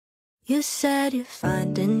You said you're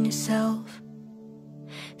finding yourself.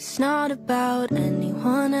 It's not about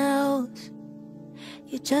anyone else.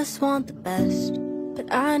 You just want the best,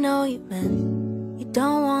 but I know you meant you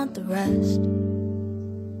don't want the rest.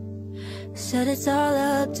 Said it's all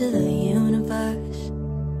up to the universe,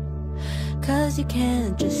 'cause you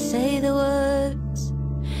can't just say the words.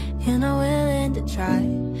 You're not willing to try,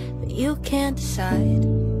 but you can't decide.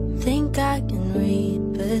 Think I can read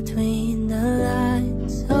between the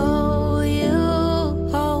lines. Oh, you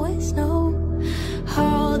always know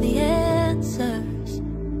all the answers,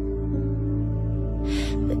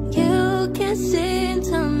 but you can't seem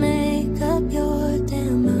to make up your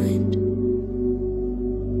damn mind.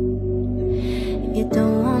 If you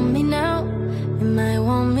don't want me now, you might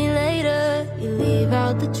want me later. You leave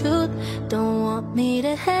out the truth, don't want me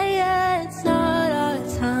to hate it. It's not our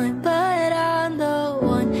time, but I'm the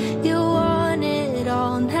one. You wanted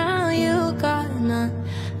all, now you got none.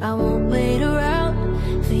 I won't wait around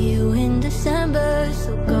for you in December, so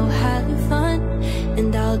go have your fun,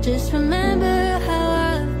 and I'll just remember how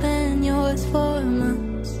I've been yours for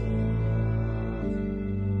months.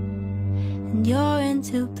 And you're in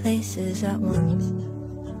two places at once.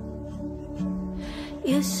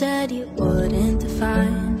 You said you wouldn't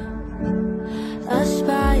define us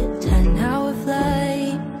by a 10-hour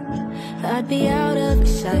flight. I'd be out of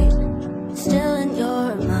your sight, but still in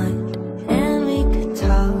your mind. And we could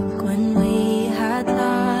talk when we had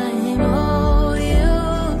time. Oh, you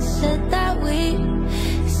said that we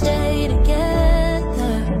stay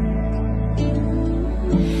together,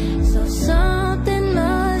 so something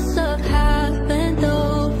must have happened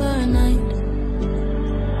overnight.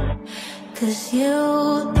 'Cause you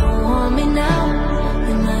don't want me now,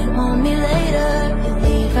 you might want me later. You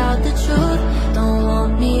leave out the truth, don't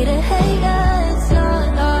want me to hate it. It's not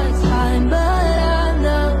our time, but I'm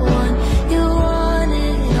the one. You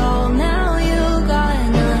wanted it all, now you got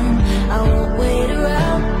none. I won't wait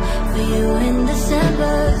around for you in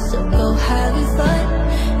December, so go have your fun,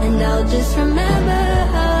 and I'll just remember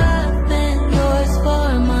how I've been yours for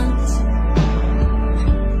months.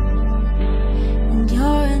 And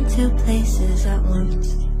you're in two places at once.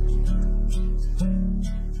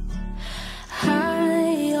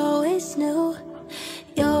 I always knew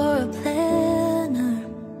you're a planner,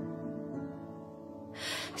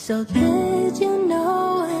 so did you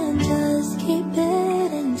know and just keep it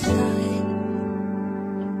inside?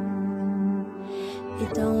 You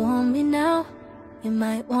don't want me now, you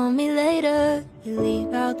might want me later. You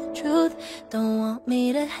leave out the truth, don't want me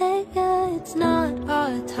to hate you. It's not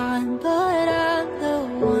our time, but I'm the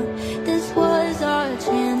one. This was our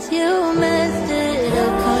chance, you messed it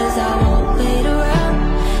up. 'Cause I won't wait around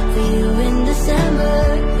for you in December.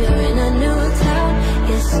 You're in a new town,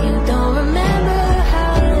 guess you don't remember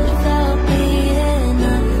how it felt being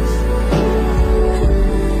us.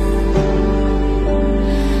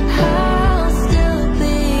 I'll still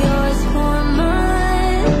be yours for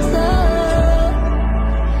months, oh,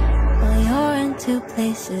 while you're in two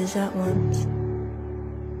places at once.